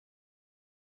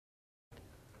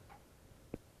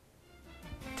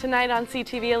Tonight on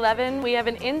CTV 11, we have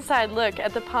an inside look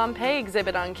at the Pompeii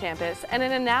exhibit on campus and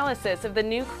an analysis of the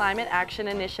new Climate Action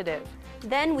Initiative.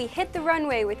 Then we hit the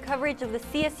runway with coverage of the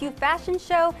CSU fashion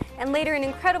show and later an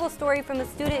incredible story from a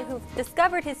student who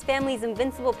discovered his family's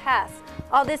invincible past.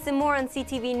 All this and more on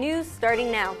CTV News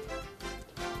starting now.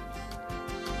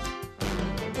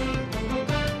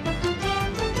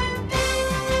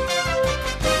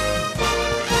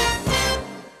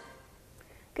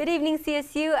 Good evening,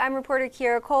 CSU. I'm reporter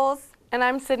Kiaira. And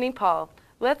I'm Sydney Paul.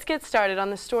 Let's get started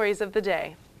on the stories of the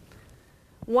day.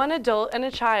 One adult and a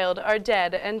child are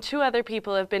dead and 2 other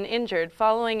people have been injured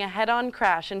following a head-on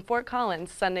crash in Fort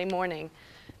Collins Sunday morning.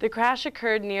 The crash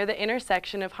occurred near the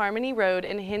intersection of Harmony Road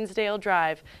and Hinsdale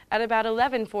Drive at about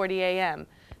 11:40 a.m.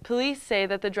 Police say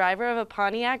that the driver of a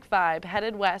Pontiac Vibe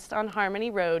headed west on Harmony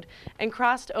Road and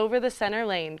crossed over the center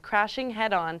lane, crashing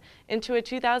head-on into a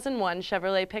 2001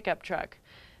 Chevrolet pickup truck.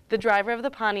 The driver of the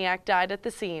Pontiac died at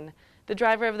the scene. The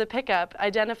driver of the pickup,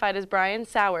 identified as Brian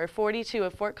Sauer, 42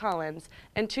 of Fort Collins,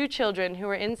 and 2 children who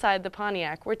were inside the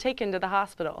Pontiac were taken to the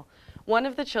hospital. One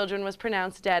of the children was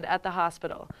pronounced dead at the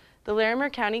hospital. The Larimer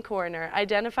County coroner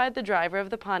identified the driver of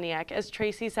the Pontiac as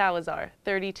Tracy Salazar,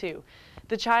 32.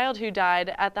 The child who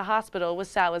died at the hospital was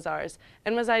Salazar's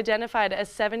and was identified as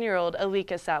 7-year-old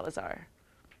Alika Salazar.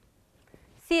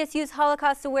 CSU's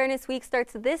Holocaust Awareness Week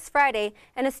starts this Friday,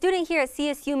 and a student here at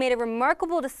CSU made a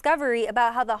remarkable discovery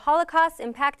about how the Holocaust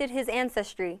impacted his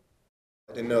ancestry.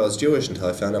 I didn't know I was Jewish until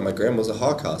I found out my grandma was a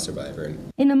Holocaust survivor.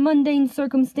 In a mundane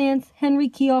circumstance, Henry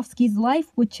Kiofsky's life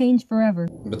would change forever.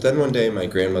 But then one day my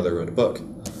grandmother wrote a book.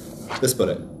 This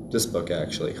book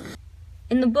actually.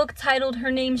 In the book titled Her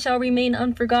Name Shall Remain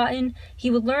Unforgotten, he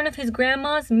would learn of his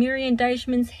grandma's, Miriam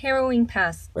Deichmann's, harrowing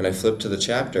past. When I flipped to the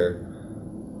chapter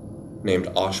named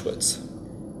Auschwitz,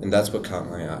 and that's what caught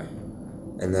my eye.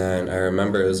 And then I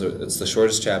remember it's the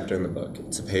shortest chapter in the book.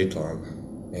 It's a page long.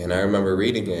 And I remember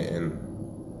reading it and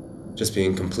just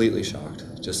being completely shocked.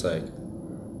 Just like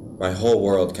my whole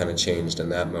world kind of changed in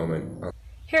that moment.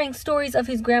 Hearing stories of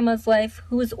his grandma's life,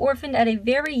 who was orphaned at a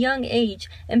very young age,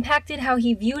 impacted how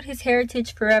he viewed his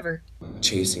heritage forever.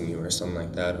 Chasing you or something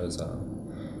like that. It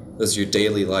was your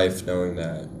daily life, knowing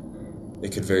that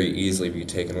it could very easily be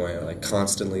taken away, like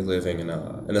constantly living in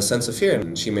a sense of fear.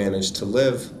 And she managed to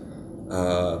live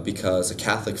because a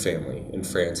Catholic family in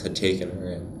France had taken her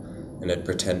in and had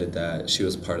pretended that she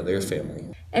was part of their family.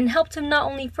 And helped him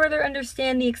not only further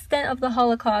understand the extent of the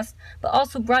Holocaust, but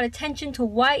also brought attention to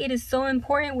why it is so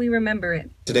important we remember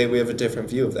it. Today we have a different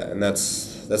view of that, and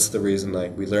that's the reason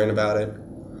we learn about it,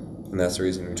 and that's the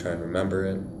reason we try and remember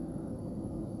it,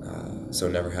 so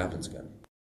it never happens again.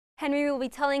 Henry will be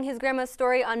telling his grandma's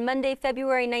story on Monday,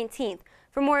 February 19th.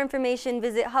 For more information,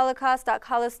 visit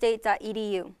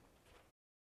holocaust.colostate.edu.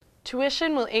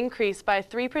 Tuition will increase by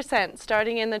 3%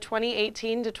 starting in the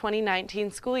 2018 to 2019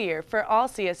 school year for all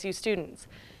CSU students.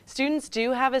 Students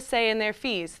do have a say in their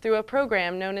fees through a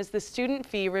program known as the Student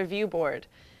Fee Review Board.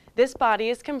 This body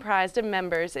is comprised of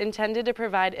members intended to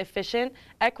provide efficient,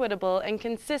 equitable, and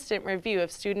consistent review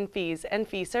of student fees and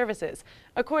fee services,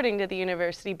 according to the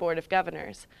University Board of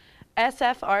Governors.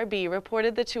 SFRB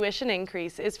reported the tuition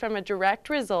increase is from a direct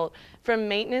result from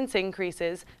maintenance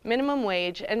increases, minimum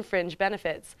wage, and fringe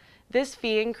benefits. This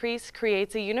fee increase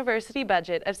creates a university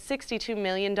budget of $62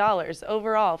 million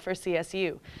overall for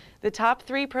CSU. The top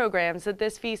 3 programs that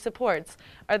this fee supports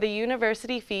are the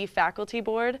University Fee Faculty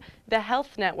Board, the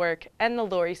Health Network, and the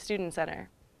Laurie Student Center.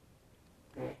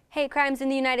 Hate crimes in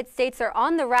the United States are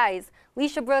on the rise.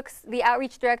 Leisha Brooks, the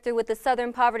outreach director with the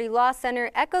Southern Poverty Law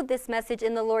Center, echoed this message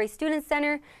in the Laurie Student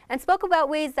Center and spoke about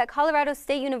ways that Colorado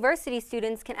State University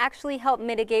students can actually help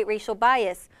mitigate racial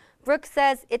bias. Brooks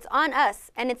says it's on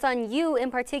us, and it's on you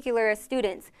in particular as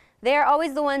students. They are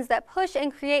always the ones that push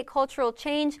and create cultural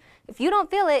change. If you don't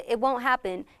feel it, it won't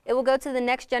happen. It will go to the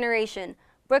next generation.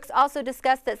 Brooks also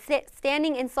discussed that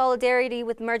standing in solidarity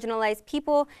with marginalized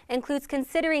people includes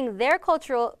considering their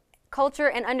culture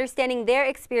and understanding their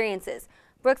experiences.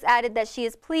 Brooks added that she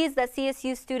is pleased that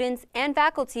CSU students and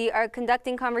faculty are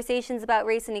conducting conversations about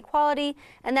race and equality,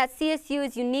 and that CSU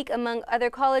is unique among other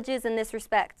colleges in this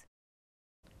respect.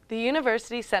 The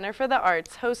University Center for the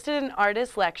Arts hosted an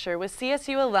artist lecture with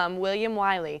CSU alum William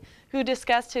Wiley, who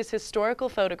discussed his historical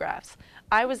photographs.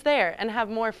 I was there and have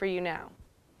more for you now.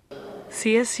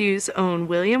 CSU's own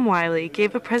William Wiley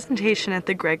gave a presentation at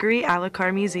the Gregory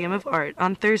Alakar Museum of Art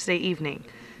on Thursday evening.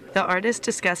 The artist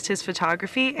discussed his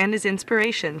photography and his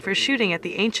inspiration for shooting at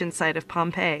the ancient site of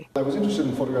Pompeii. I was interested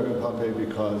in photographing Pompeii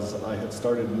because I had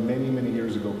started many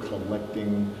years ago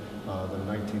collecting the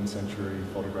 19th century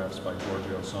photographs by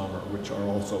Giorgio Sommer, which are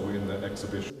also in the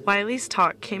exhibition. Wiley's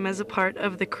talk came as a part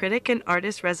of the Critic and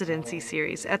Artist Residency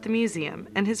series at the museum,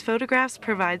 and his photographs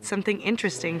provide something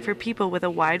interesting for people with a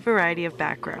wide variety of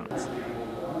backgrounds.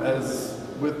 As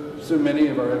with so many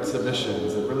of our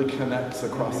exhibitions, it really connects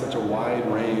across such a wide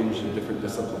range of different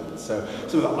disciplines. So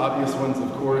some of the obvious ones,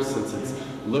 of course, it's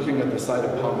looking at the site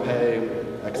of Pompeii,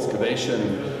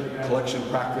 excavation, collection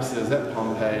practices at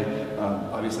Pompeii,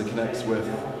 obviously connects with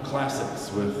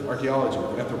classics, with archaeology,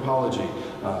 with anthropology,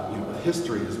 with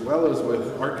history, as well as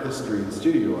with art history and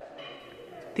studio.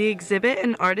 The exhibit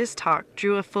and artist talk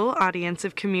drew a full audience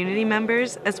of community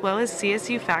members as well as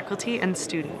CSU faculty and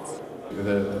students.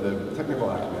 The technical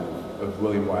acumen of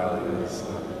William Wiley is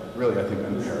really, I think,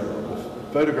 unparalleled.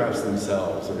 The photographs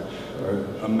themselves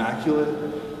are immaculate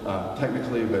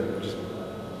technically, but just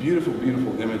beautiful,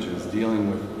 beautiful images dealing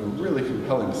with a really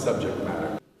compelling subject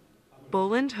matter.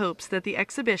 Boland hopes that the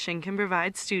exhibition can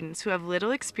provide students who have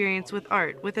little experience with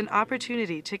art with an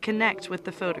opportunity to connect with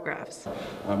the photographs.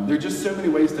 There are just so many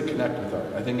ways to connect with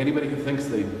art. I think anybody who thinks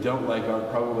they don't like art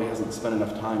probably hasn't spent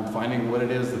enough time finding what it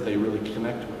is that they really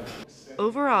connect with.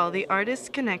 Overall, the artist's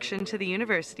connection to the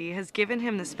university has given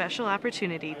him the special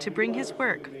opportunity to bring his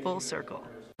work full circle.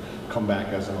 Come back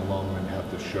as an alum and have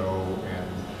the show and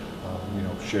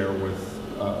share with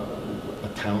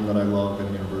a town that I love and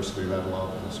a university that I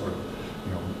love, and sort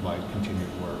of my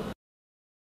continued work.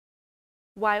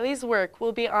 Wiley's work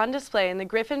will be on display in the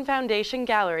Griffin Foundation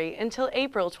Gallery until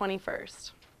April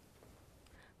 21st.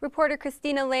 Reporter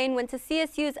Christina Lane went to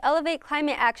CSU's Elevate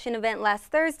Climate Action event last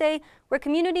Thursday, where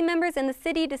community members in the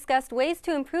city discussed ways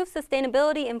to improve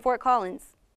sustainability in Fort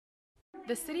Collins.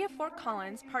 The City of Fort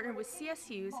Collins partnered with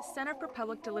CSU's Center for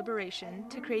Public Deliberation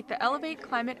to create the Elevate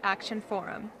Climate Action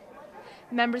Forum.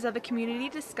 Members of the community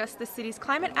discussed the city's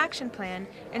climate action plan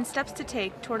and steps to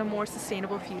take toward a more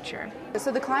sustainable future.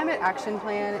 So the climate action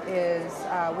plan is,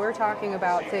 we're talking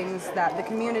about things that the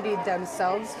community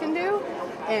themselves can do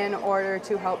in order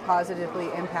to help positively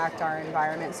impact our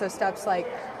environment. So steps like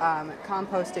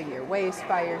composting your waste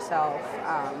by yourself,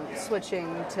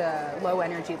 switching to low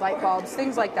energy light bulbs,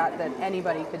 things like that that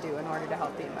anybody could do in order to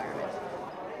help the environment.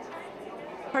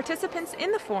 Participants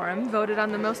in the forum voted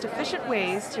on the most efficient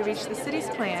ways to reach the city's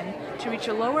plan to reach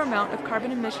a lower amount of carbon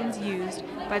emissions used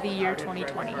by the year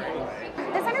 2020.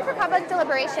 The Center for Public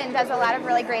Deliberation does a lot of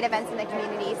really great events in the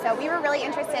community, so we were really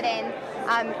interested in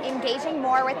engaging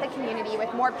more with the community,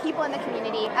 with more people in the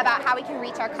community about how we can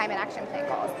reach our climate action plan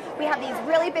goals. We have these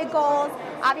really big goals.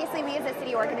 Obviously, we as a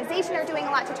city organization are doing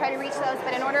a lot to try to reach those,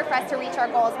 but in order for us to reach our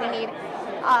goals, we need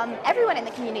everyone in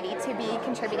the community to be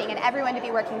contributing and everyone to be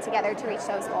working together to reach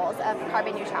those goals of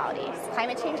carbon neutrality.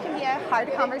 Climate change can be a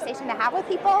hard conversation to have with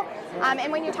people,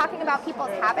 and when you're talking about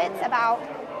people's habits, about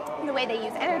the way they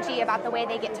use energy, about the way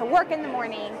they get to work in the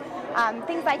morning,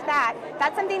 things like that,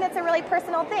 that's something that's a really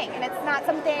personal thing, and it's not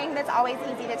something that's always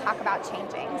easy to talk about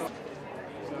changing.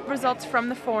 Results from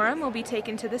the forum will be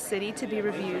taken to the city to be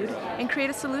reviewed and create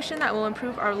a solution that will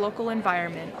improve our local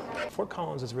environment. Fort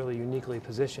Collins is really uniquely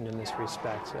positioned in this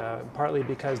respect, partly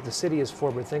because the city is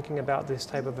forward thinking about this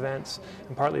type of events,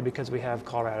 and partly because we have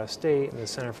Colorado State and the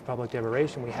Center for Public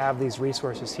Deliberation. We have these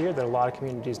resources here that a lot of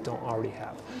communities don't already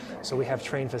have. So we have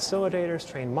trained facilitators,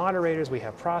 trained moderators, we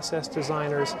have process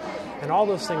designers, and all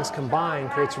those things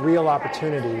combined creates real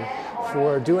opportunity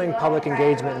for doing public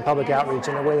engagement and public outreach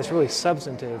in a way that's really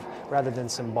substantive rather than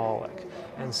symbolic.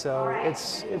 And so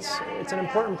it's an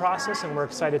important process, and we're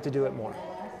excited to do it more.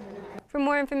 For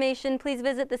more information, please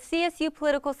visit the CSU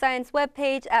Political Science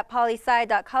webpage at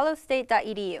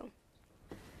polysci.colostate.edu.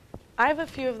 I have a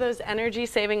few of those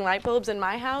energy-saving light bulbs in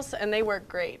my house, and they work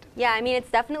great. Yeah, I mean,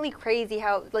 it's definitely crazy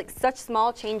how such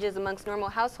small changes amongst normal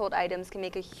household items can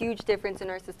make a huge difference in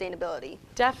our sustainability.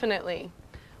 Definitely.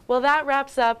 Well, that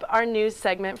wraps up our news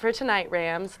segment for tonight,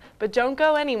 Rams. But don't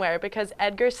go anywhere, because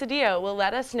Edgar Cedillo will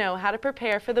let us know how to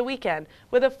prepare for the weekend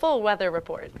with a full weather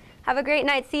report. Have a great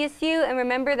night, CSU, and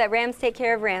remember that Rams take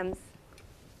care of Rams.